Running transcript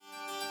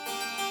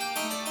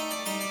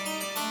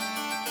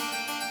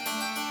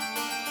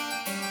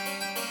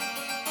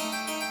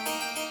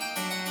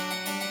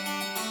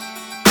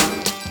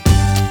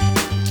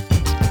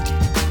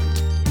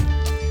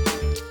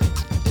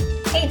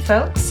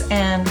folks,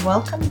 and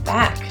welcome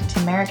back to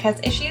Merrick Has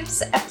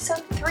Issues,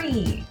 Episode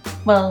 3.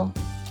 Well,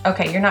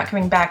 okay, you're not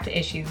coming back to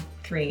Issue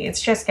 3,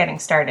 it's just getting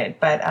started,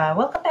 but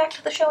welcome back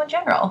to the show in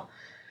general.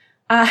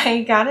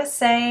 I gotta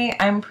say,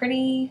 I'm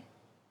feeling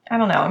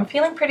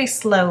pretty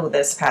slow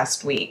this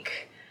past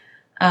week.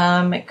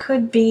 It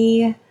could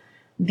be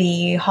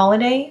the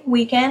holiday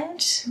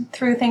weekend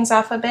threw things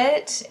off a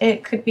bit.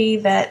 It could be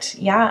that,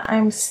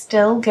 I'm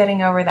still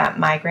getting over that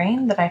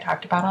migraine that I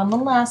talked about on the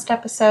last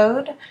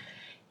episode.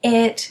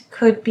 It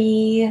could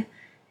be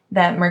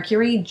that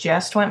Mercury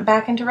just went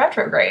back into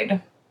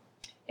retrograde.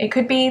 It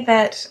could be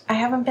that I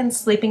haven't been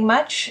sleeping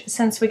much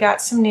since we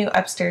got some new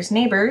upstairs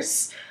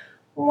neighbors,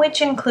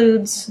 which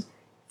includes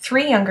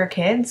 3 younger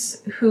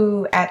kids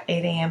who at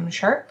 8 a.m.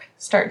 sharp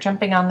start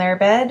jumping on their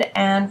bed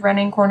and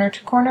running corner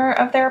to corner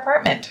of their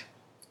apartment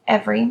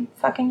every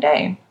fucking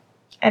day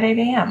at 8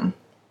 a.m.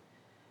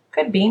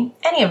 Could be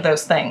any of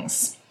those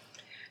things.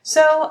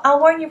 So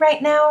I'll warn you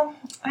right now,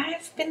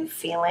 I've been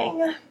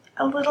feeling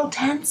a little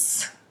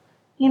tense,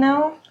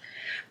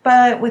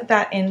 But with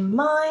that in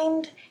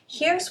mind,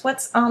 here's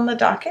what's on the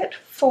docket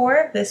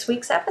for this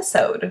week's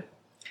episode.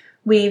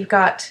 We've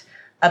got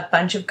a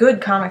bunch of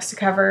good comics to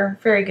cover.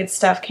 Very good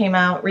stuff came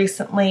out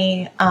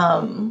recently.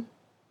 Then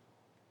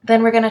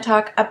we're going to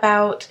talk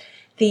about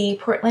the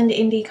Portland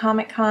Indie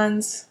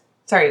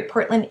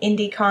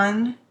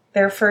Con,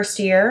 their first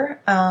year.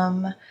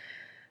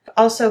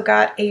 Also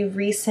got a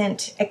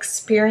recent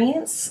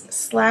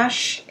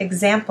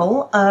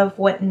experience/example of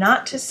what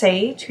not to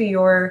say to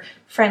your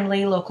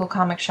friendly local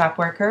comic shop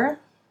worker.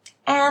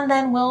 And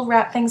then we'll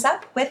wrap things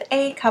up with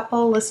a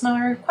couple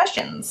listener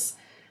questions.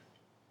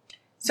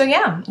 So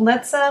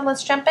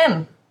let's jump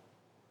in.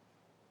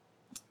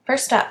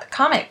 First up,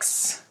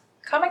 comics.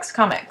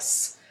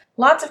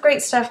 Lots of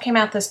great stuff came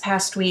out this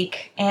past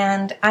week,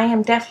 and I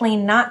am definitely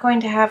not going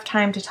to have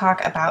time to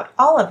talk about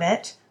all of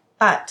it,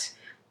 but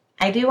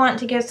I do want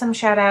to give some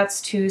shout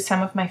outs to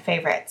some of my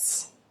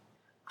favorites.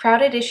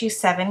 Crowded issue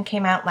 7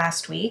 came out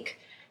last week.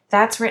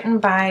 That's written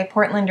by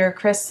Portlander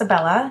Chris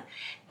Sabella,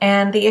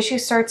 and the issue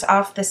starts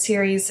off the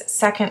series'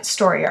 second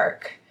story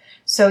arc.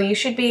 So you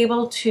should be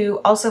able to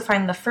also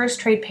find the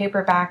first trade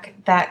paperback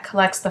that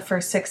collects the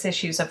first 6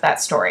 issues of that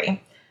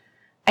story.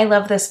 I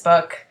love this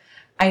book.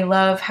 I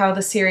love how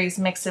the series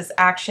mixes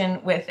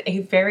action with a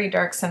very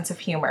dark sense of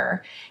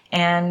humor.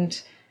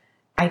 And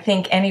I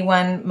think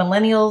anyone,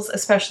 millennials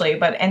especially,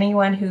 but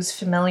anyone who's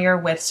familiar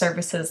with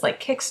services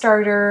like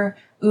Kickstarter,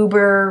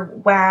 Uber,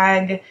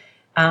 Wag,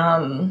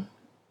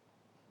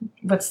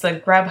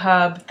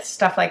 Grubhub,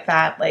 stuff like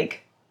that,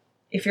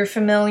 if you're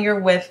familiar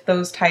with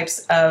those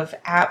types of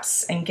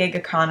apps and gig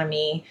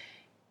economy,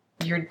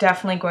 you're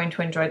definitely going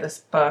to enjoy this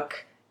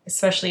book,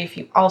 especially if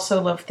you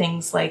also love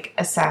things like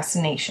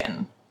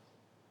assassination.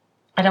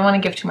 I don't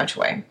want to give too much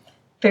away.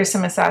 There's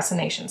some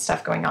assassination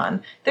stuff going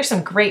on. There's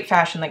some great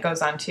fashion that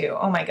goes on too.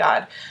 Oh my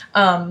god.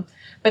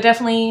 But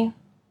definitely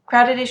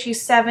Crowded issue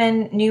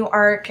 7, new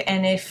arc,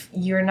 and if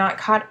you're not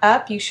caught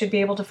up, you should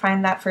be able to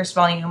find that first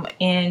volume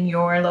in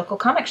your local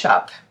comic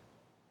shop.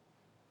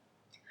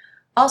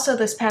 Also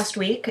this past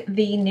week,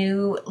 the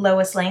new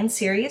Lois Lane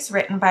series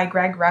written by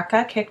Greg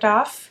Rucka kicked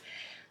off.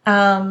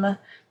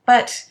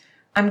 But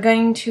I'm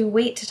going to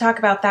wait to talk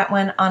about that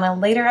one on a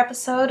later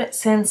episode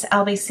since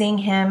I'll be seeing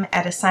him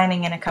at a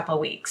signing in a couple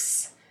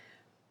weeks.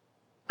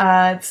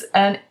 It's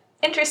an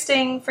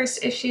interesting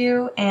first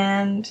issue,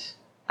 and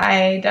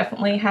I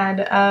definitely had,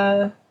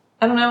 I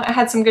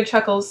had some good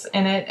chuckles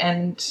in it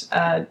and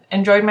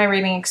enjoyed my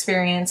reading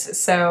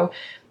experience.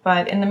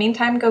 But in the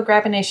meantime, go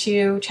grab an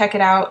issue, check it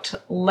out,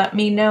 let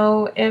me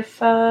know if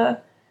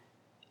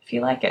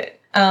you like it.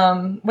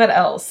 What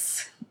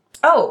else?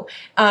 So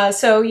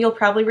you'll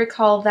probably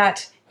recall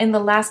that in the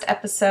last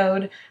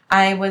episode,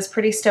 I was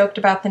pretty stoked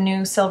about the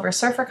new Silver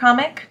Surfer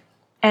comic,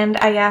 and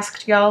I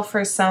asked y'all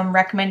for some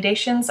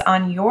recommendations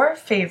on your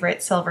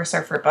favorite Silver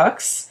Surfer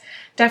books.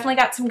 Definitely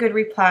got some good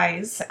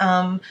replies,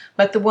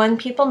 but the one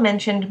people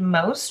mentioned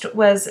most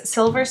was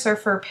Silver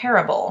Surfer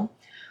Parable,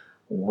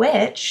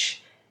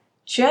 which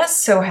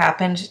just so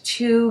happened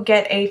to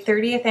get a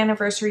 30th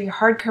anniversary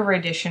hardcover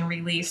edition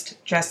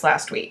released just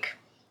last week.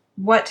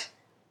 What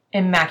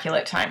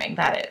immaculate timing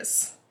that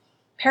is.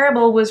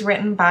 Parable was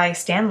written by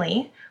Stan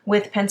Lee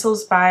with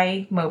pencils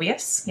by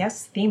Moebius,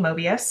 yes, the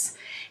Moebius,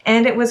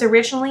 and it was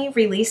originally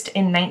released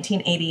in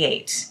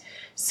 1988,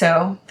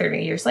 so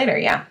 30 years later,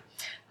 yeah.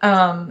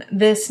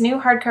 This new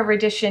hardcover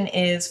edition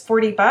is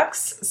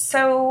 $40,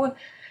 so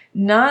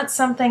not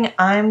something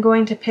I'm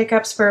going to pick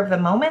up spur of the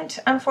moment,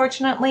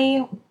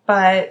 unfortunately,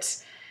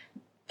 but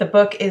the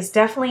book is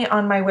definitely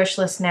on my wish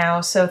list now,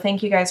 so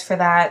thank you guys for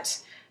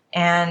that.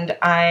 And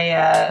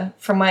I,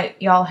 from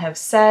what y'all have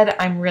said,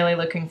 I'm really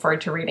looking forward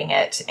to reading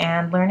it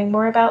and learning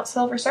more about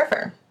Silver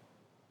Surfer.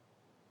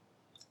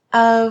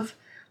 Of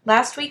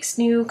last week's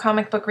new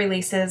comic book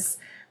releases,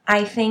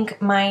 I think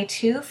my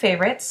 2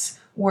 favorites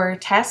were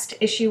Test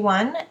Issue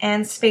 1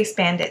 and Space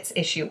Bandits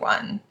Issue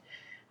 1.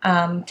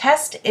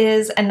 Test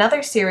is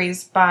another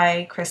series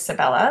by Chris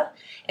Sabella.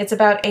 It's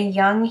about a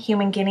young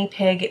human guinea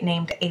pig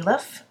named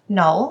Aleph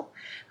Null,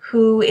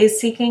 who is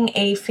seeking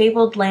a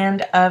fabled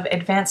land of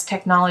advanced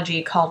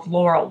technology called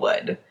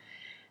Laurelwood.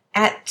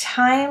 At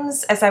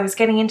times, as I was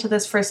getting into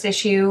this first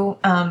issue,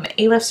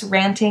 Alepht's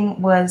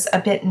ranting was a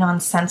bit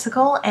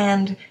nonsensical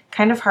and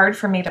kind of hard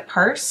for me to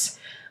parse,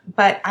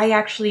 but I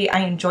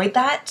enjoyed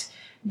that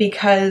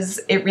because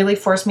it really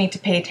forced me to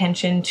pay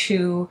attention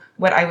to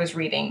what I was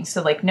reading.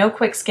 So like no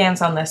quick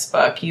scans on this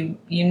book. You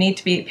need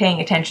to be paying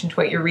attention to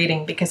what you're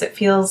reading because it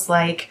feels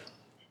like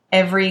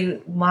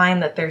every line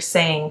that they're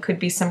saying could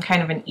be some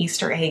kind of an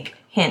Easter egg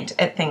hint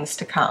at things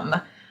to come.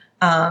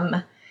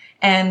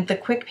 And the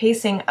quick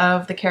pacing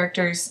of the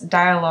characters'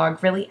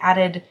 dialogue really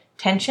added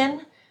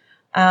tension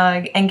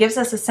and gives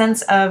us a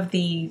sense of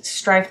the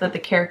strife that the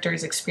character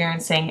is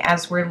experiencing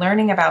as we're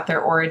learning about their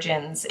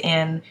origins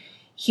in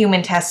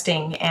human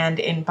testing and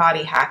in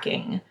body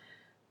hacking.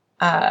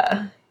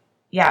 Body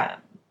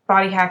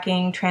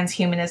hacking,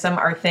 transhumanism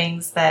are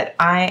things that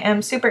I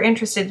am super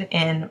interested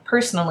in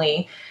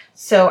personally,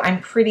 so I'm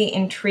pretty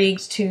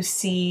intrigued to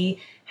see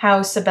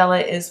how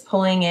Sabella is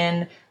pulling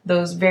in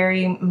those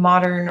very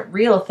modern,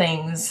 real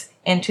things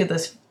into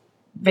this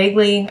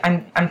vaguely,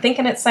 I'm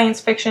thinking it's science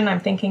fiction, I'm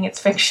thinking it's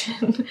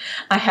fiction.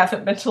 I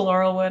haven't been to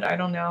Laurelwood, I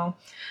don't know.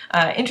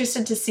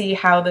 Interested to see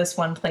how this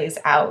one plays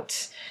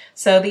out.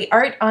 So the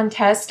art on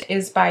Test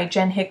is by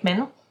Jen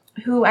Hickman,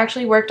 who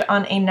actually worked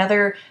on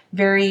another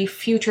very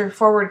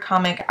future-forward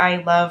comic I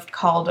loved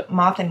called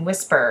Moth and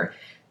Whisper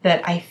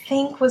that I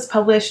think was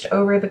published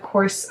over the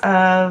course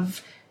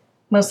of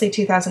mostly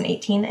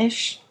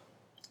 2018-ish.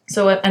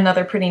 So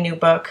another pretty new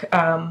book,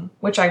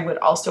 which I would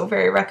also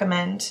very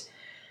recommend.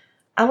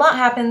 A lot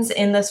happens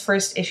in this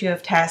first issue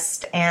of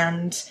Test,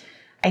 and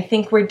I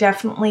think we're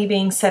definitely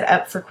being set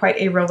up for quite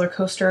a roller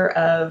coaster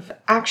of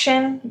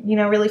action,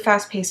 really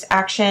fast-paced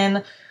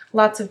action,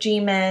 lots of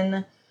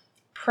G-men,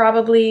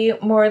 probably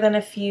more than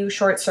a few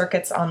short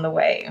circuits on the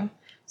way.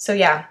 So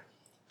yeah,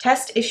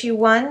 Test issue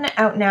 1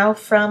 out now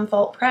from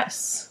Vault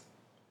Press.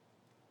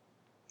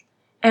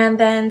 And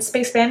then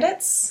Space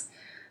Bandits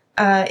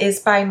is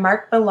by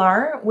Mark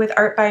Millar with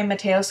art by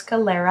Matteo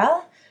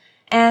Scalera.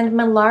 And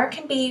Millar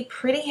can be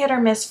pretty hit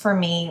or miss for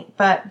me,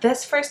 but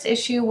this first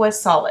issue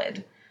was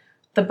solid.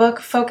 The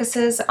book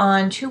focuses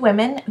on two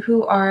women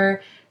who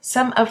are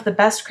some of the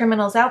best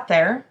criminals out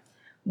there,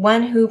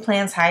 one who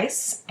plans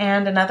heists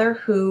and another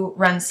who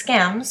runs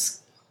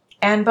scams,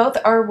 and both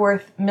are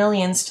worth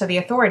millions to the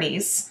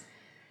authorities,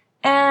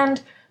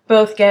 and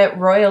both get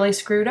royally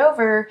screwed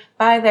over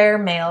by their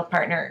male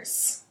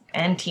partners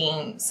and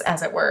teams,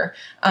 as it were.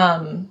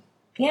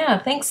 Yeah,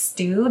 thanks,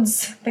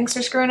 dudes. Thanks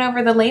for screwing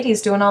over the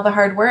ladies doing all the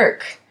hard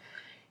work.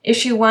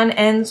 Issue 1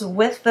 ends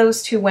with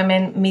those two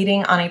women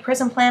meeting on a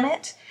prison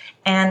planet,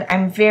 and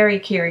I'm very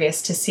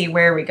curious to see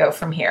where we go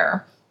from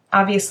here.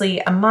 Obviously,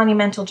 a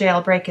monumental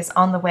jailbreak is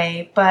on the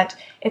way, but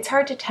it's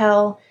hard to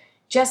tell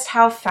just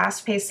how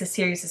fast-paced the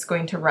series is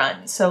going to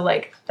run. So,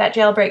 that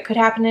jailbreak could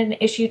happen in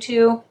issue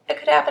 2, it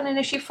could happen in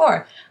issue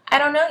 4. I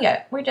don't know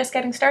yet. We're just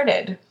getting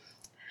started.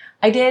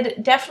 I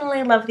did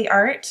definitely love the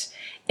art.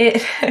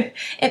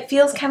 It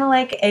feels kind of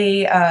like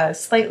a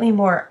slightly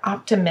more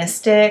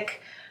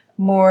optimistic,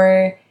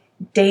 more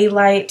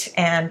daylight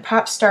and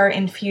pop star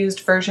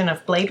infused version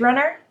of Blade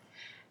Runner.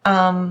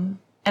 And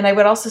I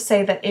would also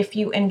say that if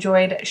you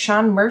enjoyed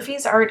Sean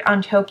Murphy's art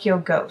on Tokyo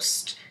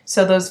Ghost,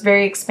 so those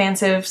very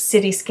expansive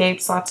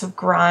cityscapes, lots of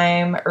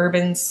grime,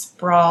 urban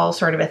sprawl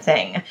sort of a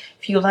thing,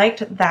 if you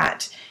liked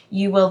that,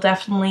 you will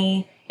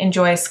definitely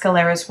enjoy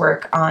Scalera's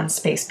work on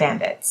Space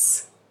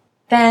Bandits.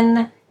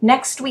 Then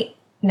this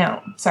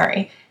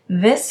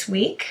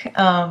week,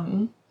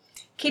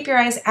 keep your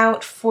eyes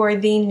out for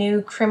the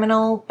new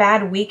Criminal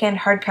Bad Weekend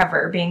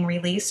hardcover being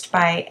released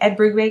by Ed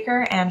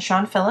Brubaker and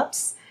Sean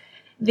Phillips.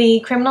 The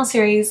Criminal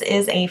series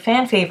is a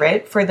fan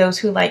favorite for those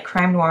who like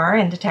crime noir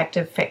and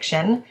detective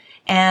fiction,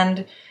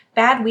 and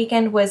Bad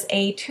Weekend was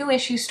a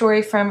 2-issue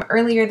story from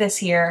earlier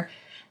this year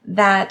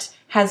that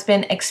has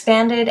been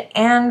expanded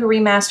and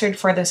remastered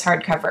for this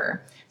hardcover.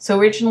 So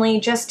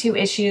originally just 2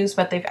 issues,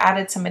 but they've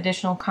added some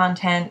additional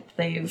content.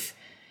 They've,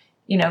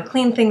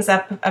 cleaned things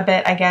up a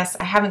bit, I guess.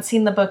 I haven't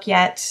seen the book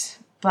yet,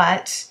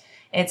 but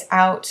it's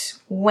out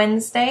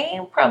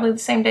Wednesday, probably the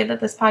same day that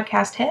this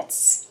podcast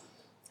hits.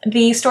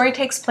 The story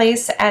takes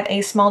place at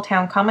a small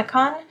town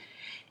Comic-Con,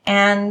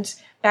 and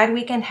Bad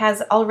Weekend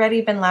has already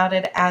been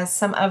lauded as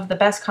some of the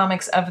best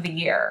comics of the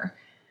year.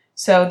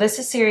 So this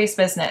is serious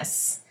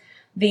business.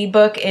 The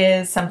book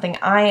is something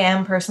I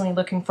am personally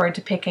looking forward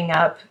to picking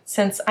up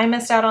since I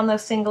missed out on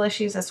those single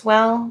issues as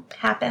well.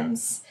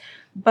 Happens.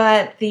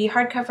 But the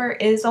hardcover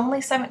is only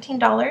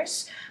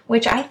 $17,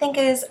 which I think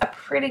is a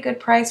pretty good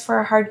price for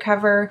a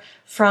hardcover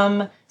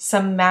from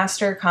some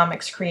master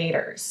comics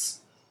creators.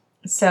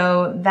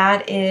 So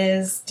that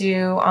is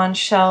due on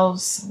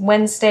shelves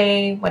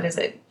Wednesday,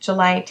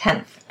 July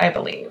 10th, I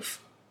believe.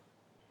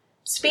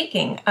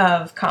 Speaking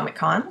of Comic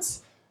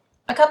Cons,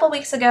 a couple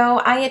weeks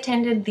ago, I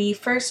attended the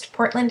first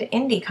Portland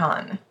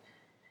IndieCon.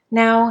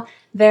 Now,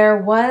 there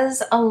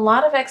was a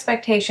lot of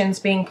expectations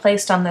being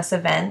placed on this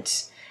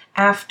event,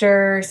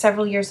 after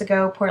several years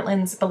ago,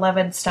 Portland's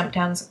beloved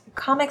Stumptown's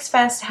Comics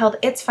Fest held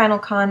its final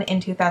con in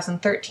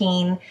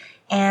 2013,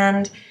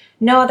 and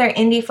no other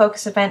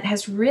indie-focused event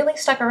has really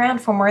stuck around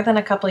for more than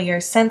a couple of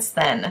years since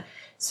then.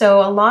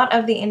 So a lot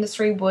of the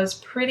industry was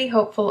pretty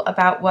hopeful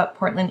about what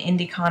Portland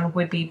IndieCon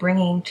would be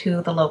bringing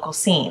to the local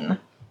scene.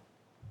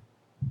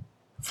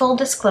 Full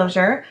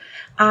disclosure,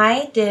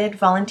 I did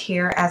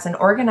volunteer as an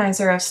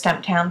organizer of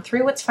Stumptown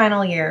through its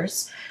final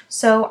years,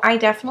 so I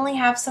definitely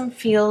have some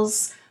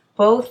feels,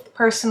 both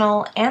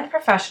personal and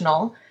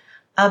professional,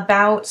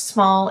 about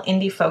small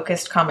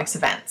indie-focused comics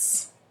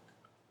events.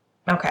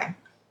 Okay.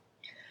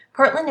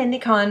 Portland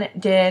IndieCon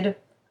did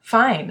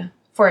fine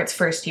for its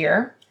first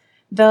year,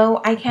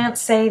 though I can't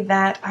say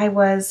that I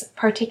was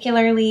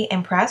particularly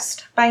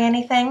impressed by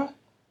anything.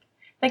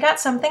 They got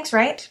some things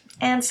right,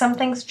 and some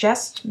things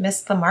just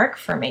missed the mark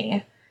for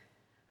me.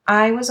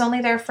 I was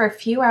only there for a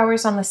few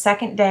hours on the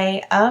second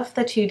day of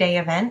the 2-day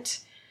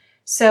event,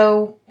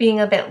 so being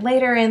a bit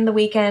later in the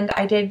weekend,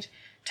 I did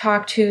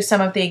talk to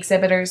some of the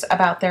exhibitors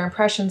about their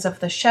impressions of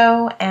the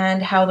show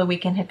and how the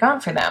weekend had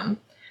gone for them.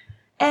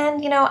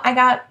 And, I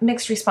got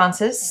mixed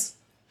responses.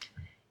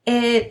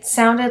 It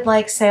sounded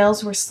like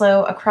sales were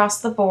slow across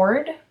the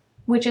board,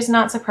 which is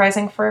not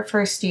surprising for a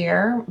first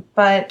year,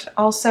 but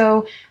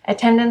also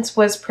attendance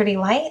was pretty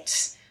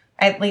light.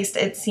 At least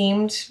it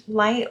seemed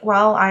light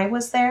while I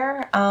was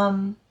there.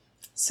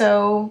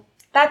 So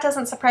that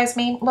doesn't surprise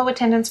me. Low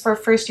attendance for a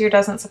first year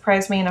doesn't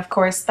surprise me. And of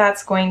course,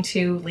 that's going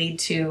to lead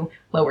to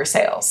lower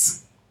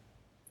sales.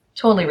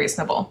 Totally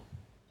reasonable.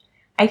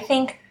 I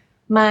think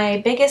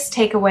my biggest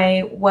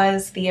takeaway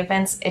was the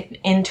event's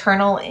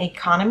internal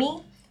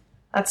economy.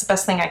 That's the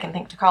best thing I can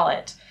think to call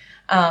it.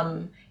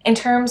 In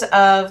terms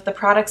of the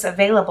products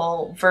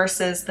available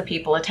versus the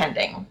people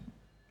attending,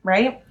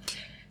 right?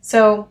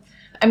 So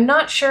I'm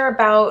not sure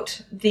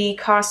about the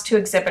cost to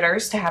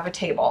exhibitors to have a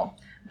table,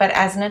 but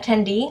as an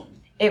attendee,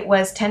 it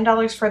was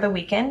 $10 for the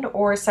weekend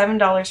or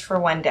 $7 for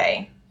one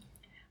day.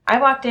 I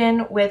walked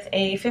in with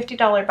a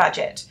 $50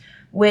 budget,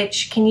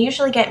 which can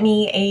usually get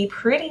me a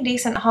pretty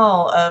decent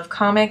haul of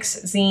comics,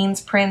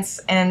 zines, prints,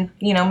 and,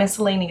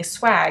 miscellaneous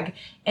swag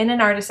in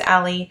an artist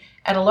alley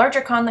at a larger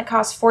con that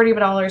costs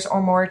 $40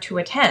 or more to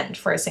attend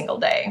for a single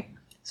day.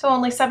 So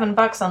only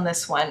 $7 on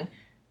this one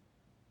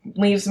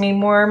leaves me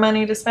more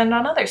money to spend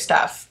on other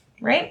stuff,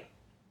 right?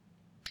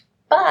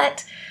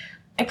 But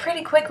I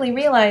pretty quickly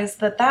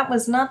realized that that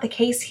was not the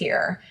case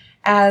here,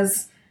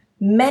 as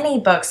many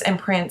books and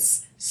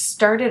prints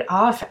started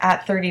off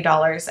at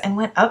 $30 and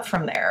went up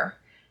from there.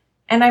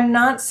 And I'm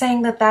not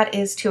saying that that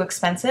is too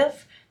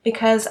expensive,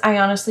 because I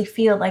honestly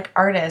feel like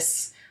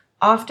artists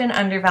often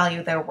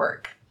undervalue their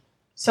work.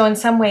 So in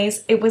some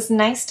ways, it was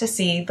nice to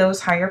see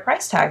those higher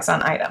price tags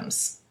on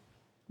items.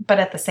 But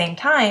at the same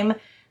time,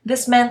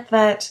 this meant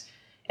that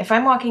if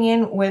I'm walking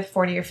in with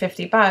 40 or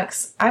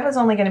 $50, I was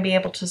only going to be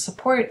able to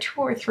support 2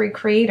 or 3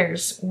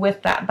 creators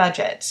with that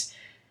budget.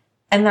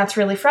 And that's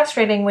really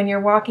frustrating when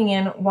you're walking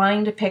in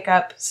wanting to pick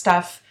up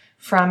stuff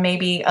from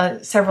maybe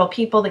several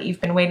people that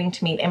you've been waiting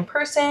to meet in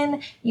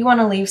person. You want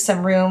to leave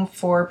some room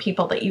for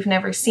people that you've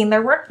never seen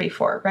their work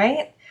before,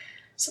 right?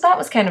 So that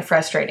was kind of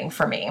frustrating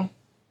for me.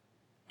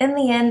 In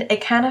the end,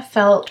 it kind of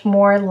felt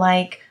more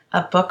like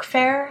a book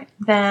fair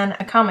than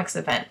a comics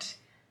event.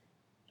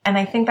 And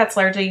I think that's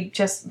largely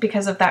just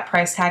because of that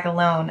price tag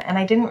alone. And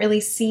I didn't really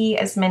see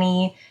as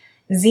many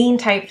zine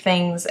type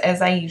things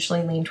as I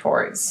usually lean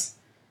towards.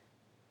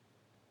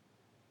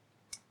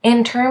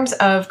 In terms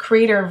of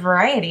creator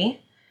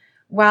variety,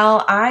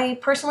 while I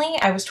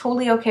was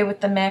totally okay with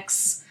the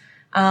mix,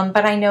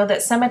 but I know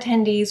that some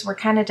attendees were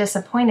kind of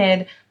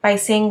disappointed by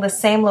seeing the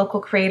same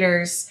local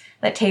creators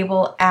that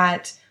table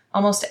at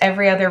almost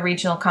every other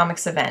regional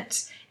comics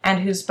event, and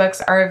whose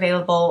books are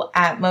available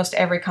at most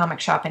every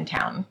comic shop in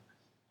town.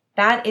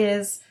 That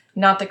is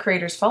not the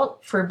creator's fault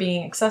for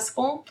being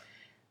accessible.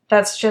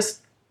 That's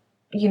just,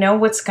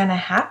 what's going to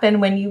happen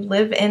when you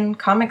live in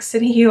Comic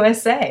City,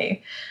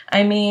 USA.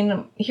 I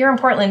mean, here in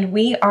Portland,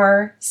 we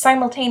are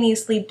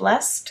simultaneously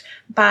blessed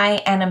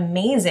by an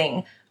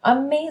amazing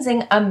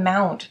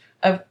amount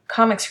of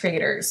comics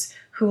creators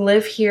who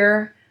live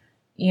here.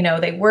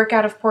 They work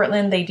out of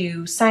Portland, they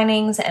do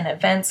signings and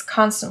events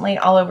constantly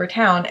all over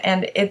town,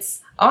 and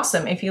it's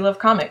awesome if you love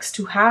comics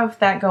to have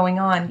that going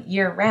on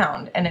year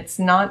round, and it's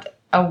not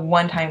a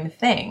one-time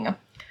thing.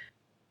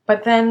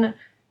 But then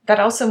that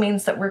also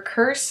means that we're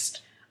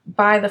cursed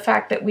by the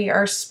fact that we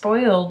are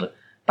spoiled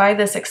by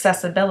this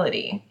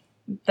accessibility,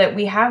 that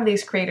we have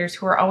these creators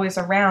who are always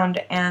around,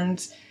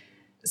 and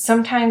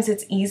sometimes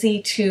it's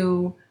easy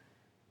to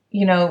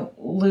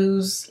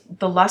lose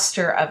the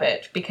luster of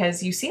it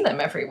because you see them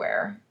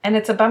everywhere. And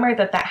it's a bummer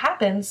that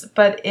happens,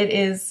 but it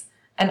is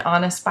an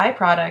honest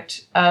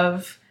byproduct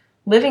of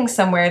living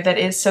somewhere that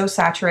is so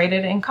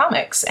saturated in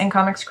comics and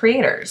comics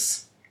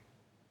creators.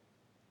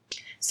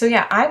 So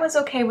yeah, I was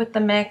okay with the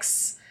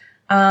mix,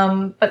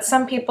 but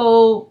some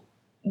people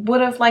would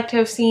have liked to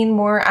have seen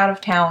more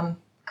out-of-town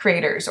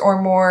creators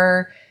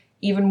or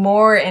even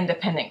more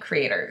independent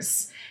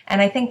creators.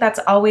 And I think that's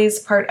always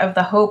part of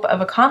the hope of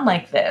a con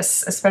like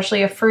this,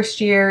 especially a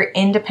first-year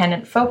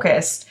independent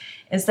focused,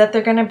 is that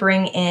they're going to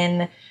bring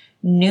in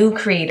new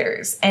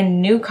creators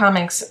and new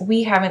comics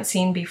we haven't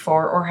seen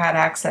before or had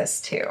access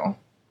to.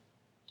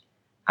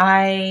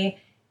 I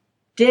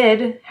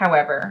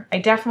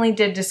definitely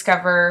did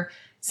discover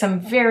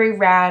some very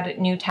rad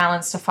new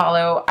talents to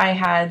follow. I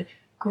had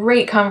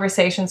great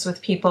conversations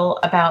with people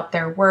about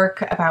their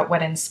work, about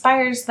what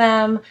inspires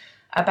them,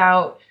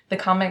 about the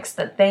comics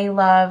that they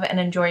love and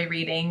enjoy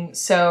reading.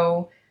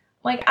 So,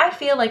 I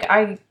feel like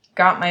I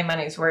got my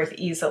money's worth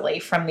easily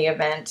from the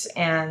event,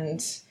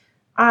 and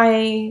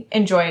I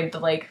enjoyed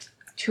the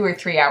 2 or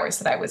 3 hours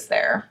that I was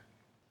there.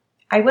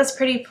 I was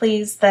pretty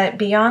pleased that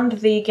beyond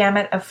the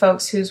gamut of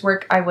folks whose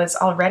work I was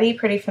already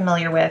pretty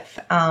familiar with,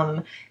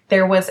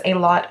 there was a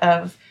lot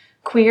of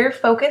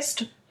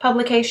queer-focused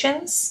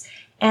publications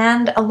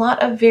and a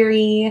lot of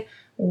very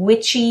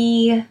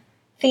witchy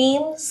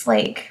themes,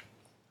 like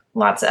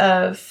lots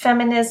of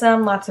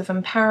feminism, lots of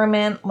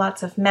empowerment,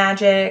 lots of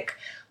magic,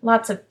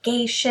 lots of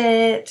gay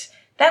shit.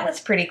 That was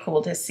pretty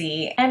cool to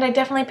see. And I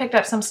definitely picked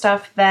up some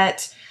stuff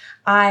that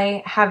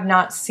I have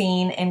not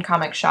seen in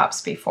comic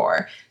shops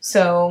before.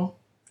 So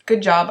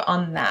good job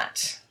on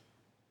that.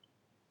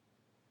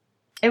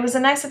 It was a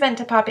nice event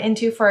to pop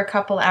into for a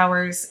couple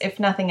hours, if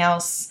nothing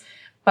else,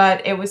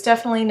 but it was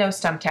definitely no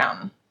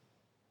Stumptown.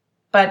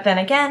 But then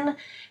again,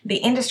 the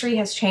industry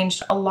has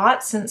changed a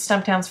lot since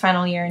Stumptown's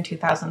final year in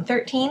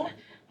 2013,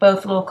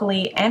 both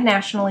locally and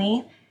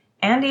nationally,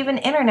 and even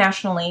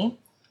internationally.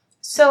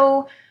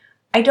 So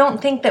I don't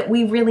think that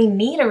we really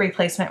need a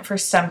replacement for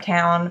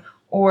Stumptown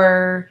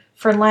or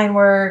for line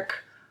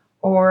work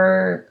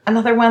or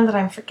another one that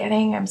I'm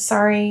forgetting. I'm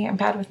sorry, I'm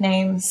bad with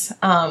names.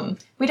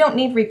 We don't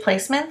need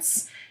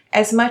replacements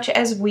as much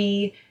as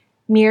we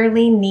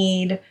merely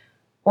need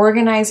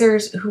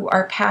organizers who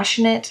are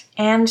passionate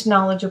and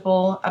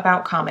knowledgeable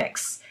about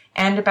comics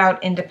and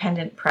about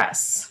independent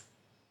press.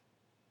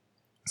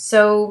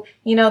 So,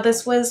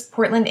 this was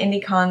Portland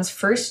IndieCon's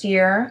first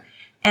year,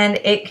 and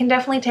it can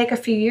definitely take a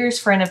few years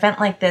for an event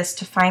like this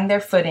to find their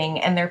footing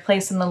and their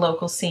place in the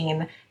local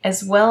scene,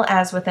 as well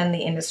as within the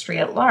industry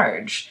at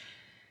large.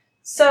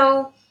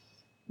 So,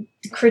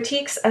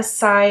 critiques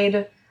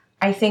aside,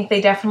 I think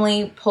they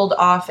definitely pulled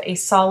off a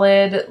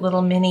solid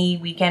little mini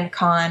weekend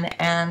con,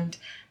 and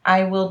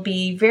I will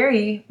be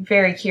very,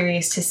 very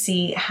curious to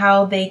see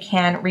how they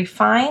can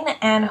refine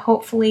and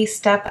hopefully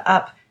step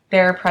up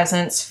their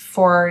presence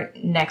for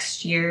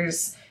next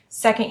year's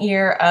second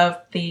year of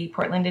the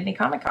Portland Indie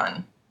Comic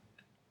Con.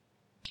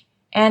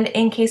 And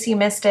in case you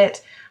missed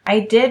it, I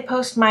did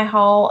post my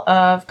haul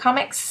of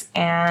comics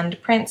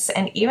and prints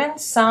and even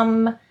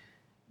some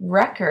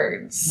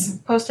records.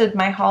 Posted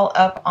my haul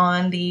up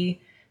on the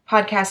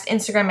podcast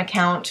Instagram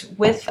account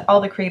with all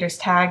the creators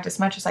tagged as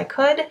much as I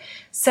could.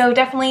 So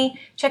definitely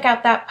check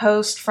out that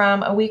post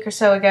from a week or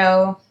so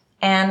ago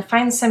and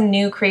find some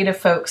new creative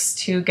folks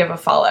to give a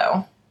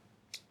follow.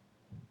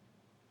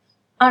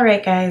 All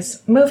right,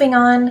 guys, moving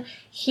on.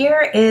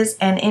 Here is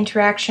an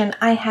interaction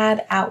I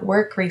had at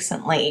work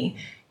recently,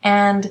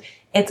 and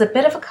it's a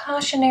bit of a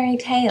cautionary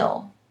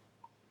tale.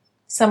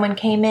 Someone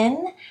came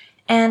in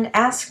and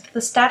asked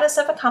the status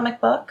of a comic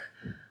book,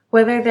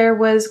 whether there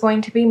was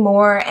going to be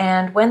more,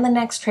 and when the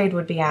next trade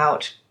would be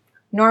out.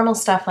 Normal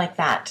stuff like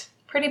that.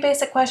 Pretty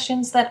basic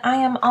questions that I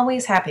am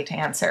always happy to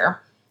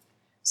answer.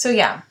 So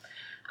yeah,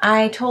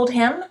 I told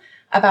him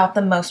about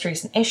the most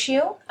recent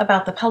issue,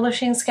 about the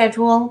publishing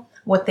schedule,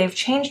 what they've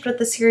changed with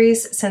the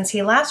series since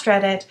he last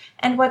read it,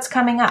 and what's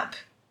coming up.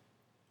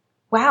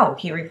 Wow,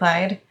 he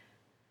replied.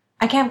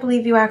 I can't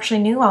believe you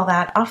actually knew all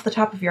that off the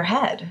top of your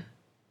head.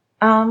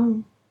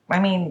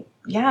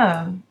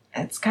 Yeah,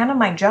 it's kind of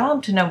my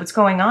job to know what's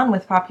going on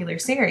with popular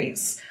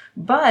series.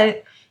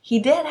 But he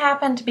did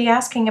happen to be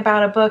asking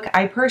about a book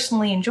I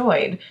personally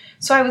enjoyed,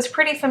 so I was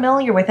pretty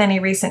familiar with any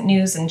recent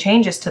news and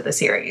changes to the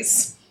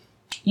series.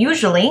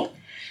 Usually,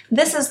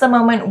 this is the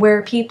moment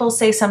where people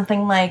say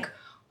something like,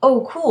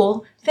 "Oh,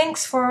 cool,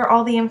 thanks for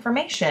all the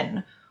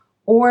information."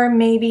 Or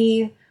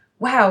maybe,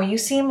 "Wow, you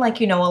seem like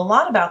you know a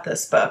lot about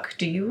this book.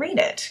 Do you read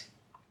it?"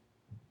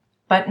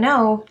 But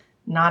no,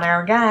 not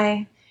our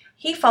guy.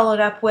 He followed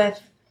up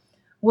with,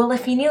 "Well,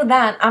 if you knew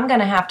that, I'm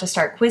gonna have to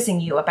start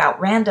quizzing you about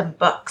random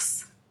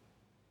books."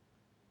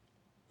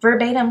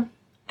 Verbatim,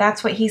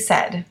 that's what he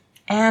said.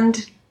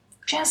 And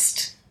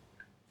just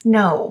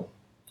no,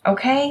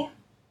 okay?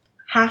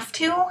 Have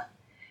to?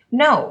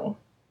 No,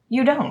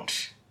 you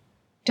don't.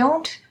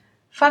 Don't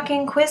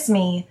fucking quiz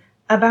me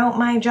about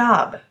my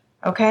job,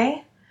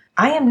 okay?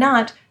 I am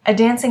not a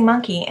dancing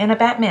monkey in a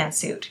Batman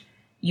suit.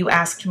 You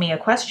asked me a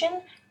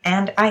question,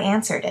 and I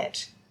answered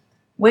it.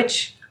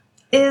 Which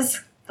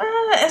is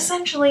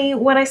essentially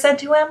what I said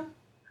to him.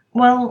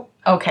 Well,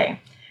 okay.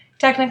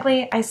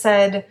 Technically, I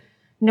said,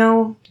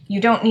 "No, you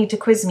don't need to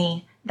quiz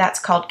me. That's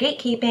called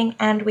gatekeeping,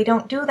 and we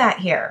don't do that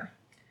here."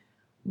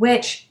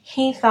 Which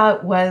he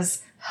thought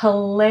was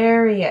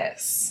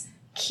hilarious.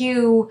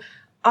 Cue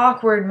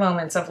awkward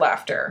moments of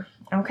laughter,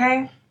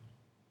 okay?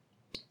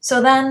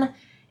 So then,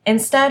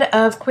 Instead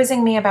of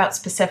quizzing me about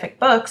specific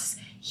books,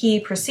 he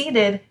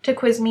proceeded to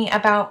quiz me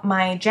about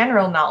my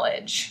general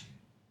knowledge.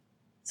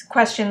 So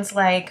questions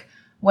like,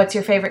 what's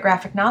your favorite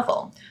graphic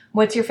novel?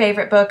 What's your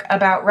favorite book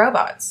about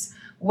robots?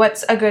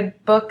 What's a good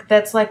book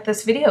that's like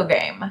this video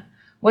game?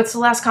 What's the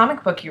last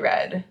comic book you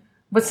read?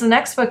 What's the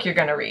next book you're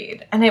going to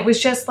read? And it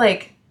was just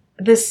like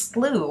this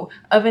slew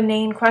of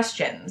inane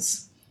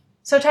questions.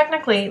 So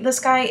technically, this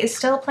guy is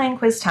still playing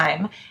quiz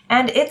time,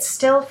 and it's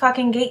still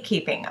fucking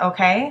gatekeeping,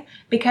 okay?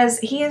 Because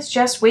he is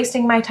just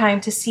wasting my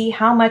time to see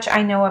how much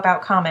I know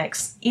about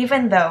comics,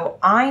 even though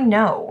I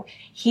know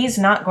he's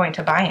not going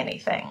to buy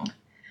anything.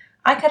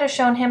 I could have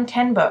shown him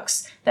 10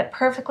 books that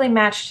perfectly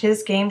matched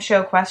his game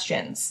show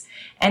questions,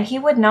 and he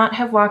would not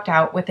have walked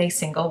out with a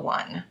single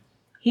one.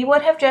 He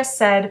would have just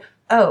said,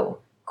 "Oh,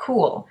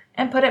 cool,"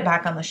 and put it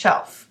back on the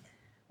shelf.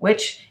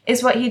 Which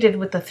is what he did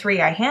with the 3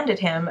 I handed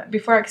him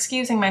before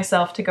excusing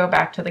myself to go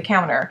back to the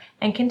counter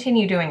and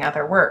continue doing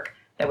other work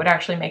that would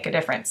actually make a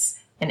difference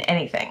in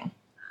anything.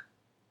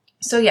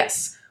 So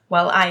yes,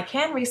 while I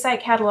can recite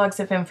catalogs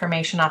of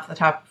information off the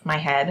top of my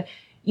head,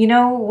 you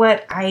know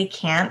what I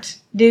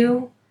can't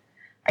do?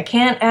 I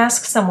can't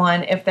ask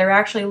someone if they're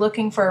actually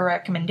looking for a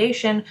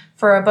recommendation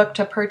for a book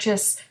to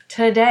purchase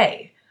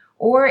today,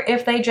 or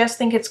if they just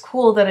think it's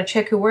cool that a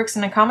chick who works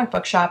in a comic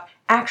book shop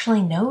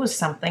actually knows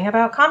something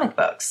about comic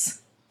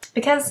books.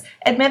 Because,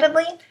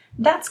 admittedly,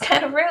 that's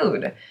kind of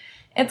rude.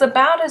 It's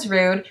about as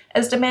rude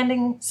as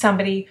demanding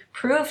somebody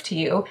prove to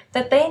you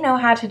that they know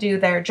how to do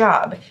their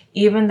job,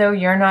 even though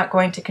you're not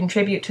going to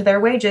contribute to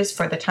their wages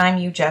for the time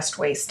you just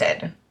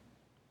wasted.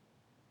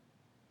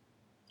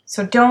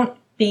 So don't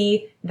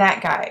be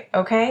that guy,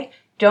 okay?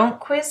 Don't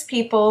quiz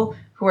people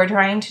who are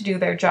trying to do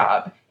their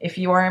job. If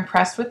you are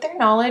impressed with their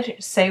knowledge,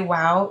 say,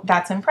 "Wow,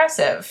 that's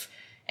impressive."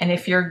 And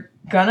if you're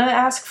gonna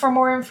ask for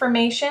more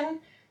information,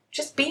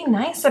 just be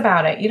nice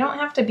about it. You don't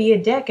have to be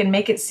a dick and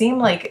make it seem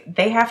like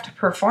they have to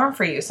perform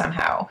for you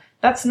somehow.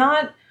 That's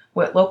not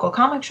what local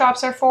comic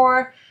shops are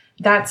for.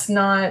 That's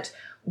not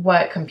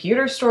what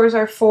computer stores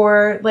are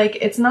for. Like,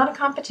 it's not a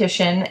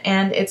competition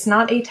and it's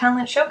not a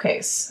talent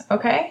showcase,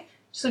 okay?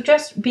 So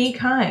just be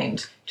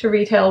kind to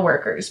retail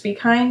workers. Be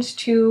kind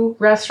to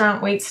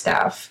restaurant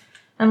waitstaff.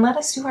 And let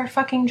us do our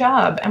fucking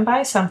job and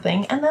buy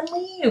something and then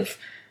leave.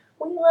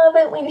 We love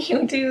it when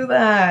you do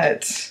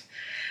that.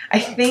 I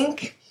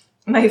think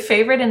my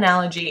favorite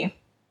analogy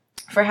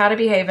for how to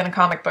behave in a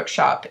comic book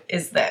shop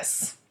is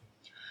this.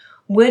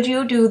 Would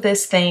you do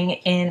this thing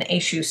in a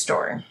shoe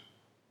store?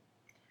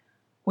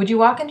 Would you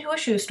walk into a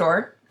shoe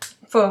store?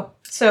 For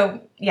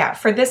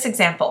this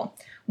example,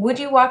 would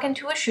you walk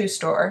into a shoe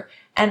store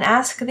and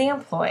ask the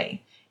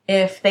employee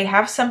if they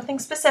have something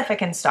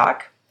specific in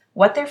stock,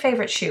 what their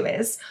favorite shoe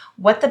is,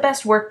 what the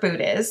best work boot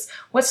is,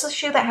 what's the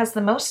shoe that has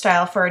the most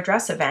style for a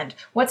dress event,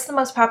 what's the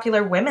most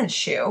popular women's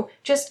shoe,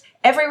 just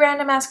every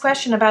random ass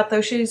question about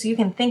those shoes you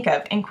can think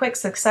of in quick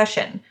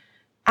succession.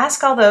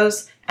 Ask all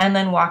those and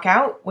then walk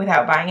out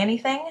without buying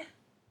anything?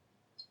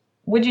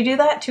 Would you do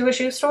that to a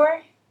shoe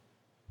store?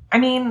 I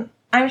mean,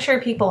 I'm sure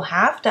people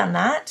have done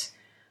that,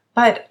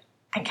 but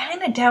I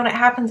kind of doubt it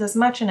happens as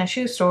much in a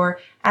shoe store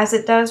as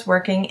it does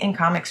working in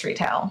comics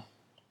retail.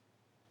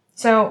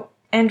 So,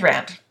 end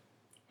rant.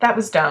 That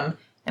was dumb,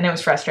 and it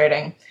was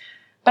frustrating.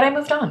 But I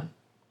moved on.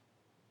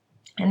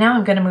 And now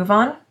I'm going to move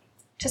on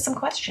to some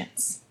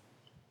questions.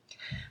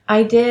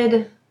 I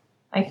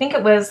think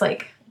it was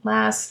like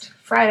last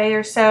Friday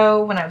or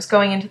so when I was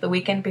going into the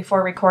weekend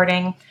before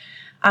recording,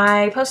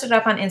 I posted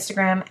up on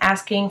Instagram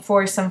asking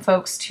for some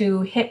folks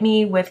to hit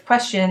me with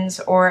questions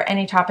or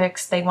any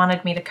topics they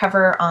wanted me to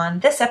cover on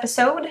this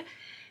episode.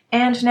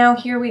 And now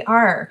here we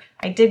are.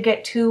 I did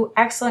get 2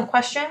 excellent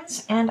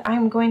questions, and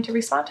I'm going to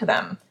respond to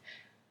them.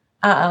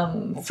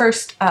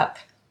 First up,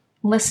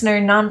 listener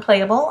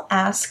non-playable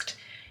asked,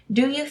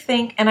 do you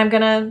think, and I'm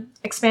going to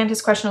expand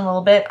his question a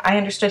little bit. I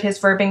understood his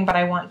verbing, but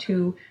I want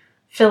to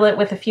fill it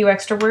with a few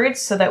extra words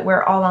so that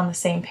we're all on the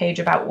same page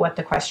about what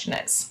the question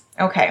is.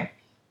 Okay.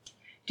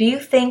 Do you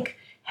think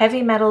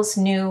heavy metal's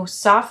new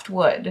soft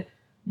wood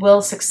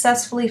will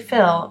successfully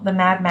fill the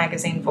Mad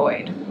Magazine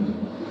void?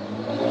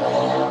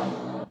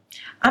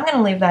 I'm going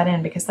to leave that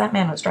in because that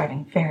man was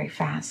driving very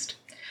fast.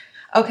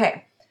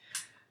 Okay.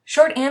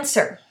 Short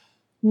answer.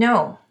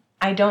 No,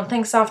 I don't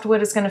think soft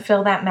wood is going to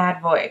fill that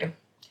mad void.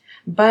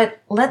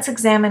 But let's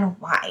examine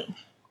why.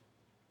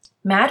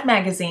 Mad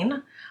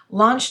Magazine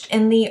launched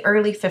in the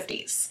early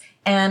 50s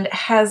and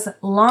has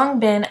long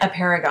been a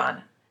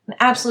paragon, an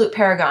absolute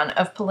paragon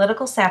of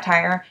political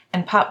satire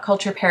and pop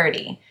culture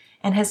parody,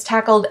 and has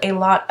tackled a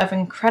lot of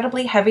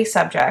incredibly heavy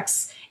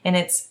subjects in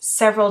its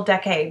several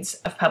decades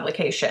of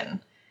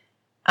publication.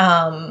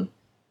 While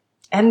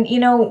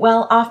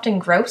often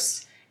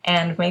gross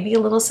and maybe a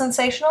little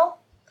sensational,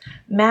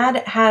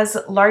 Mad has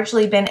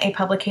largely been a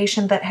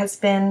publication that has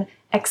been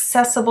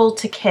accessible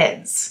to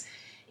kids.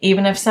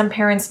 Even if some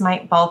parents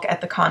might balk at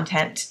the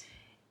content,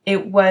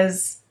 it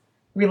was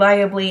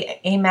reliably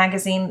a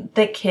magazine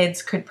that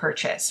kids could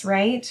purchase,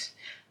 right?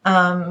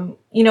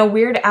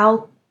 Weird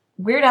Al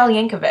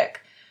Yankovic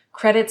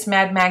credits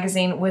Mad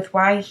Magazine with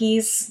why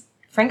he's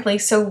frankly,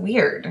 so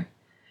weird.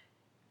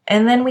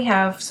 And then we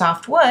have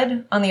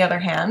Softwood, on the other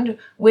hand,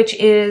 which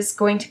is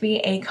going to be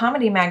a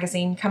comedy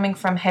magazine coming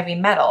from heavy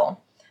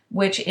metal,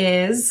 which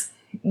is,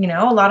 a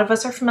lot of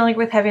us are familiar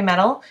with heavy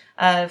metal,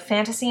 a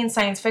fantasy and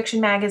science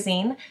fiction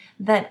magazine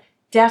that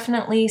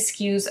definitely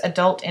skews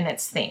adult in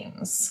its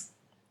themes.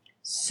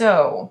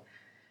 So,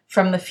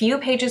 from the few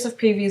pages of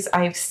previews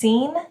I've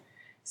seen,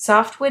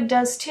 Softwood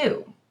does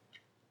too.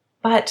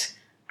 But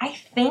I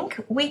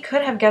think we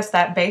could have guessed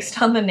that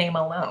based on the name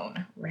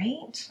alone,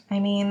 right?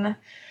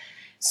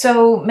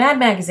 So Mad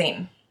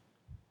Magazine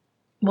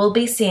will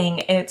be seeing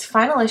its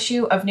final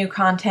issue of new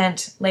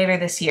content later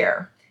this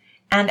year.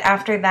 And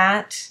after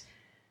that,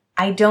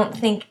 I don't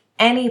think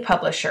any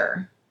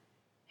publisher,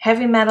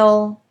 heavy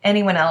metal,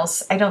 anyone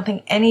else, I don't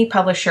think any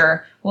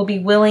publisher will be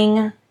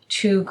willing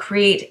to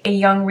create a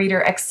young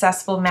reader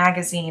accessible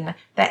magazine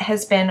that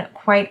has been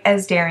quite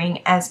as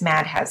daring as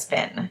Mad has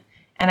been.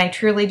 And I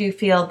truly do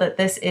feel that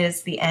this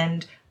is the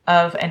end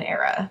of an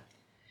era.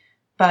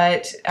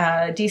 But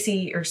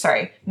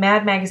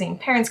Mad Magazine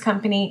parents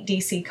company,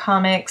 DC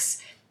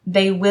Comics,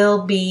 they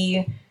will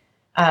be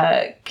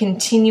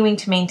continuing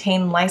to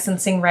maintain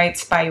licensing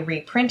rights by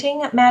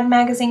reprinting Mad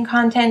Magazine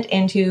content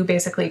into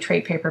basically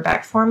trade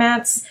paperback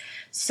formats.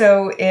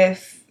 So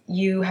if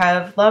you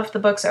have loved the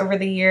books over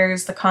the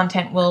years, the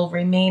content will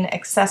remain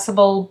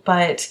accessible,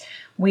 but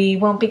we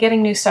won't be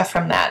getting new stuff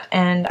from that.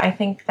 And I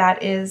think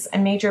that is a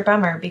major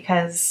bummer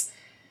because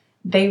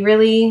they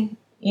really,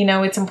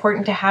 it's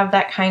important to have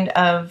that kind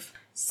of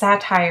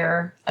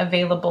satire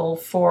available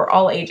for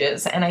all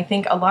ages. And I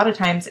think a lot of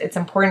times it's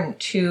important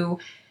to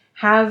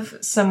have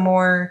some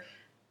more,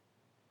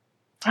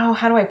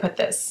 how do I put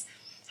this?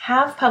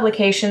 Have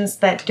publications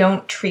that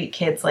don't treat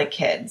kids like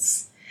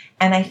kids.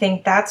 And I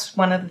think that's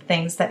one of the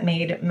things that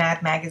made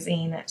Mad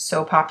Magazine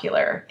so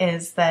popular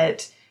is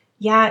that,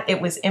 yeah,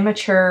 it was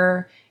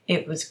immature,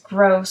 it was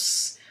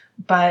gross,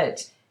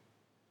 but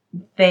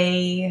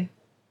they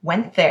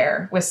went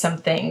there with some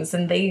things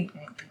and they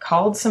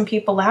called some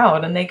people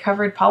out and they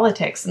covered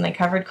politics and they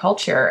covered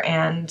culture,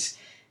 and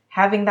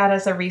having that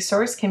as a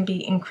resource can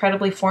be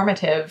incredibly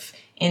formative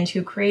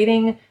into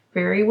creating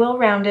very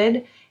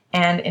well-rounded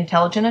and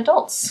intelligent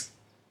adults.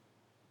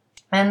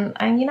 And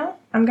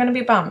I'm going to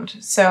be bummed.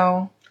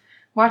 So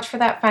watch for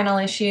that final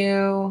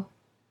issue.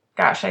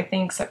 Gosh, I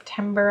think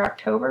September,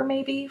 October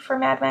maybe for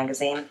Mad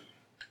Magazine.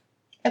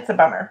 It's a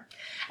bummer.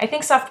 I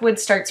think Softwood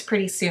starts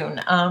pretty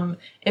soon.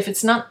 If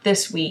it's not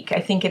this week, I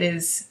think it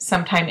is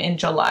sometime in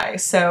July.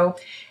 So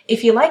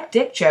if you like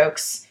dick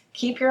jokes,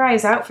 keep your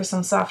eyes out for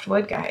some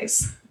Softwood,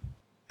 guys.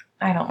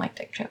 I don't like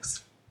dick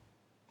jokes.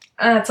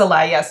 That's a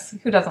lie, yes.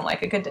 Who doesn't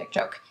like a good dick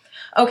joke?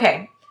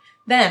 Okay,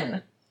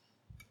 then,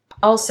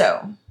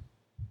 also,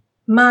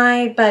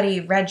 my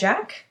buddy Red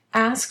Jack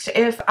asked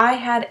if I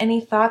had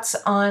any thoughts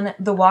on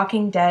The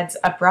Walking Dead's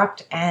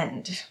abrupt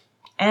end.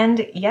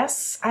 And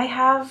yes, I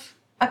have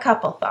a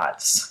couple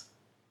thoughts.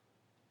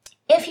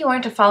 If you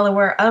aren't a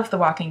follower of The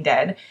Walking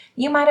Dead,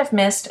 you might have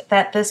missed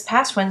that this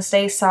past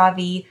Wednesday saw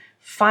the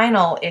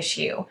final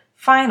issue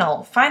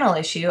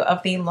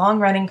of the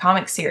long-running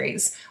comic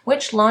series,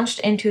 which launched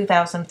in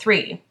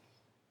 2003.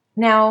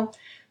 Now,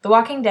 The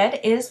Walking Dead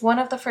is one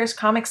of the first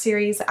comic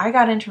series I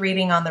got into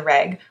reading on the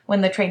reg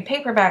when the trade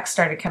paperbacks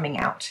started coming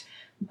out,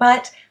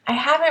 but I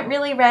haven't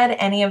really read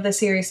any of the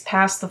series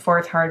past the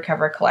 4th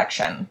hardcover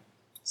collection.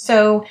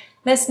 So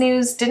this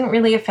news didn't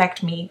really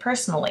affect me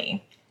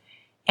personally.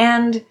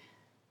 And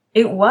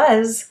it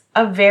was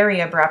a very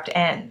abrupt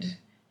end.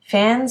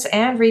 Fans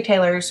and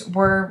retailers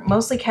were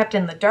mostly kept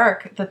in the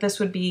dark that this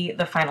would be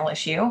the final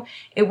issue.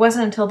 It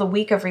wasn't until the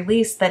week of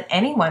release that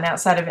anyone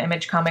outside of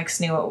Image Comics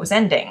knew it was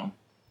ending.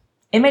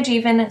 Image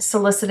even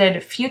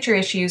solicited future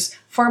issues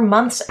for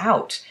months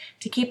out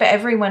to keep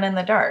everyone in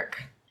the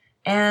dark.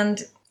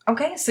 And,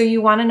 okay, so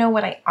you want to know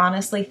what I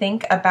honestly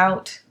think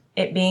about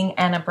it being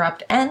an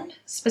abrupt end,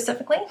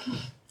 specifically?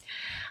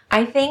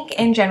 I think,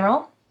 in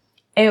general,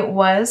 it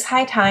was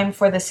high time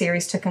for the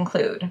series to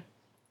conclude.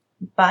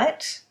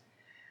 But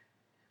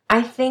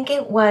I think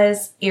it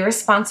was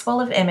irresponsible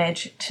of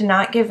Image to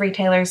not give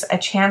retailers a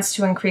chance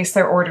to increase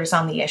their orders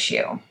on the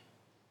issue.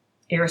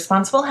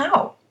 Irresponsible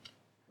how?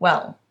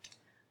 Well,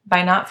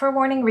 by not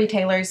forewarning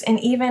retailers in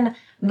even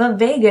the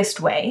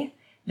vaguest way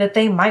that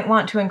they might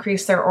want to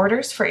increase their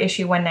orders for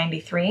issue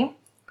 193,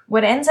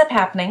 what ends up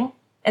happening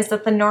is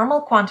that the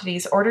normal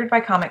quantities ordered by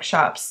comic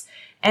shops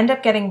end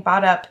up getting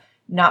bought up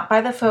not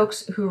by the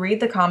folks who read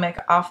the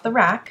comic off the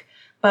rack,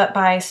 but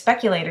by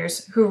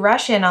speculators who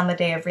rush in on the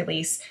day of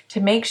release to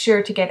make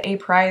sure to get a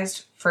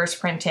prized first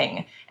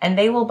printing. And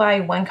they will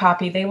buy 1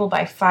 copy, they will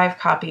buy 5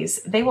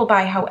 copies, they will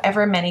buy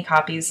however many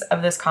copies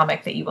of this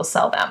comic that you will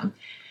sell them.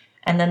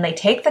 And then they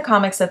take the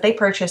comics that they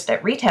purchased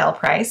at retail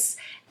price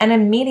and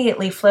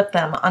immediately flip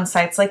them on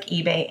sites like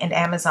eBay and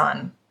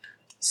Amazon.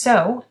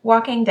 So,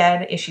 Walking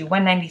Dead issue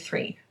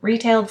 193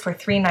 retailed for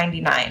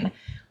 $3.99,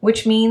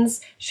 which means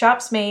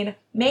shops made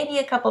maybe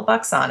a couple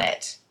bucks on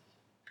it.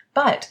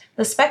 But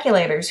the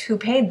speculators who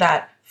paid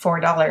that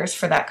 $4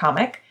 for that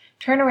comic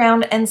turn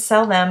around and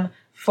sell them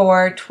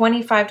for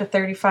 25 to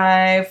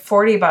 35,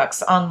 40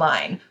 bucks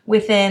online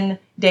within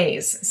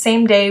days,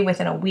 same day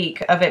within a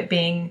week of it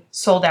being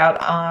sold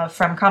out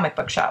from comic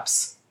book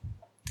shops.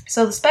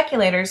 So the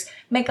speculators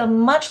make a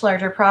much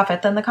larger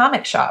profit than the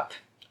comic shop.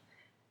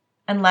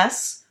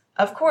 Unless,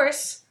 of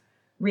course,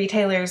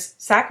 retailers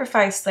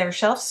sacrifice their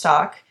shelf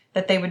stock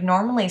that they would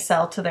normally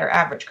sell to their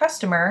average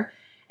customer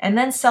and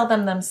then sell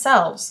them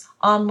themselves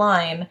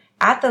online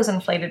at those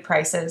inflated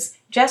prices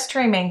just to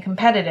remain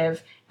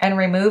competitive and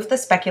remove the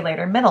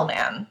speculator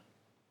middleman.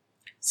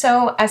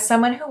 So, as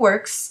someone who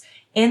works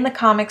in the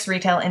comics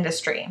retail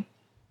industry,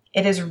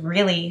 it is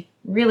really,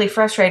 really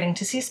frustrating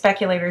to see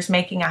speculators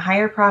making a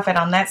higher profit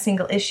on that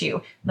single issue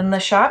than the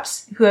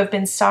shops who have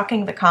been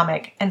stocking the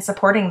comic and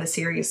supporting the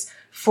series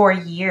for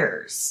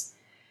years.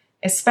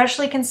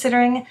 Especially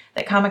considering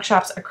that comic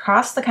shops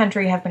across the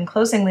country have been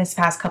closing these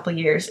past couple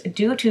years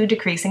due to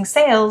decreasing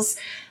sales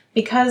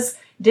because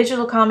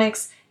digital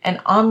comics and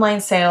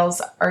online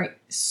sales are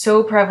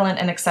so prevalent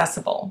and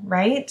accessible,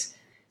 right?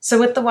 So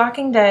with The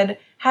Walking Dead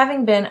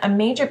having been a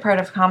major part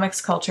of comics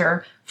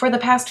culture for the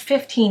past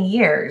 15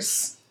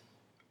 years,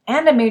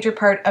 and a major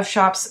part of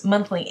shops'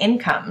 monthly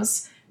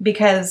incomes,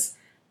 because,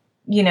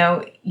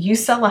 you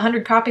sell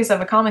 100 copies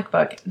of a comic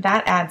book,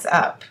 that adds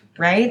up,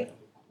 right?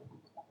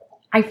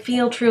 I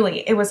feel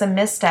truly it was a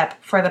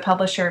misstep for the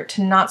publisher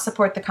to not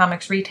support the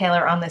comics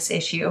retailer on this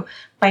issue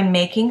by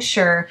making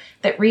sure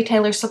that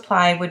retailer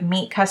supply would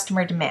meet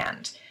customer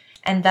demand,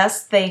 and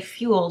thus they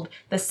fueled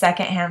the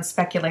secondhand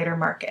speculator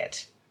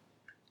market.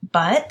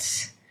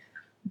 But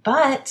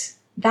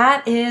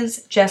that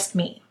is just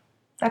me.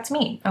 That's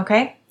me,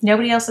 okay?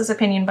 Nobody else's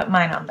opinion but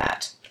mine on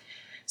that.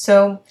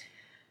 So,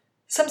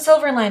 some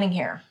silver lining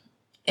here.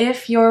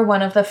 If you're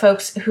one of the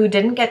folks who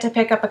didn't get to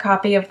pick up a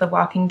copy of The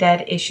Walking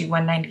Dead issue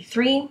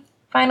 193,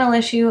 final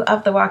issue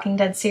of The Walking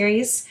Dead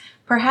series,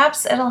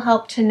 perhaps it'll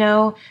help to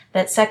know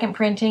that second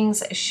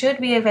printings should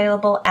be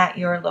available at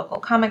your local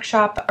comic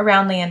shop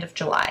around the end of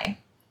July.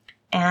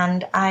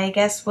 And I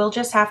guess we'll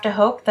just have to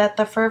hope that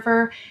the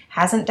fervor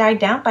hasn't died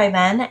down by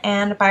then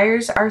and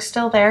buyers are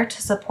still there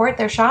to support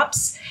their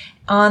shops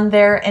on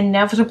their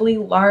inevitably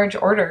large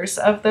orders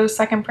of those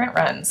second print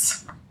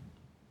runs.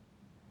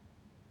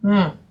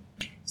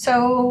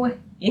 So,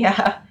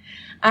 yeah,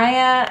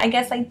 I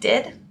guess I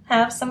did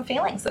have some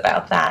feelings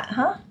about that,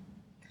 huh?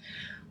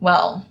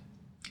 Well,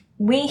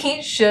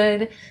 we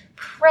should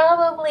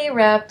probably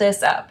wrap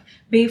this up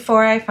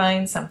before I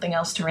find something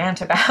else to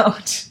rant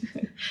about.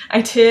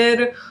 I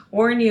did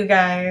warn you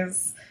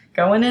guys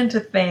going into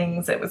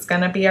things it was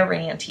going to be a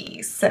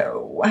ranty,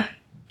 so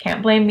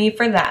can't blame me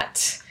for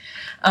that.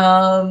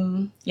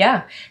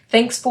 Yeah,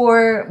 thanks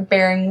for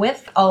bearing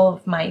with all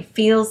of my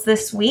feels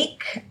this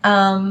week.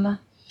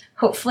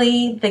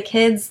 Hopefully the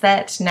kids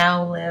that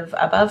now live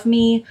above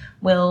me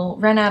will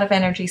run out of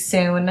energy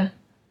soon.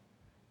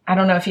 I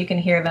don't know if you can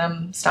hear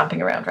them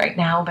stomping around right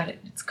now, but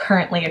it's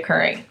currently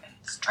occurring.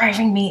 It's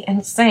driving me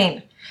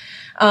insane.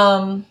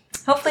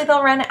 Hopefully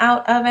they'll run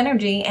out of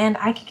energy and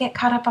I can get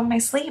caught up on my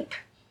sleep.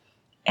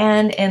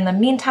 And in the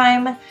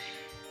meantime,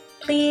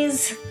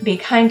 please be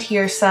kind to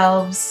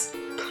yourselves.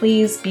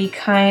 Please be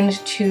kind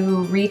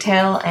to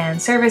retail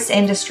and service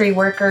industry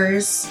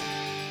workers.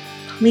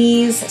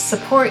 Please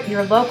support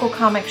your local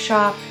comic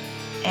shop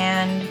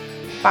and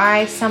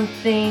buy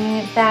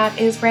something that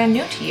is brand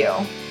new to you.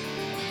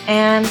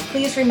 And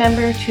please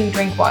remember to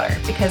drink water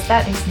because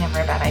that is never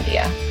a bad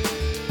idea.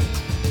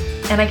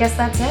 And I guess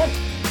that's it.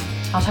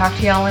 I'll talk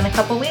to y'all in a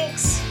couple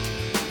weeks.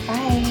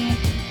 Bye.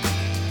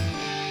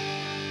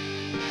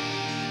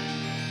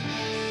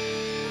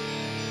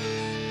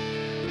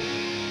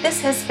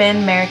 This has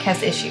been Merrick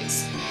Has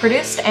Issues,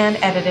 produced and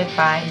edited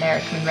by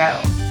Merrick Monroe.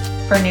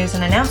 For news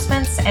and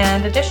announcements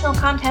and additional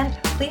content,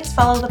 please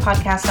follow the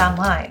podcast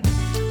online.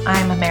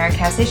 I'm Merrick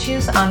Has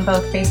Issues on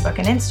both Facebook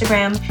and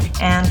Instagram,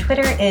 and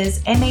Twitter is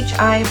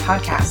MHI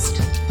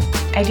Podcast.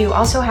 I do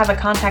also have a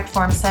contact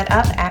form set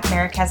up at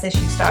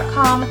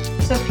merrickasissues.com,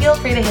 so feel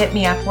free to hit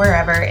me up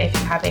wherever if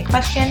you have a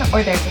question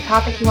or there's a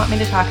topic you want me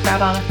to talk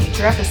about on a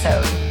future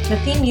episode. The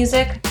theme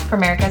music for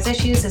Merrick Has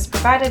Issues is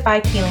provided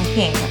by Keelan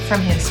King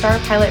from his Star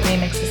Pilot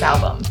Remixes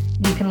album.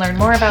 You can learn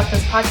more about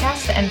this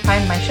podcast and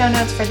find my show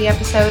notes for the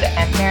episode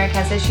at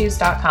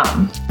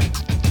merrickasissues.com.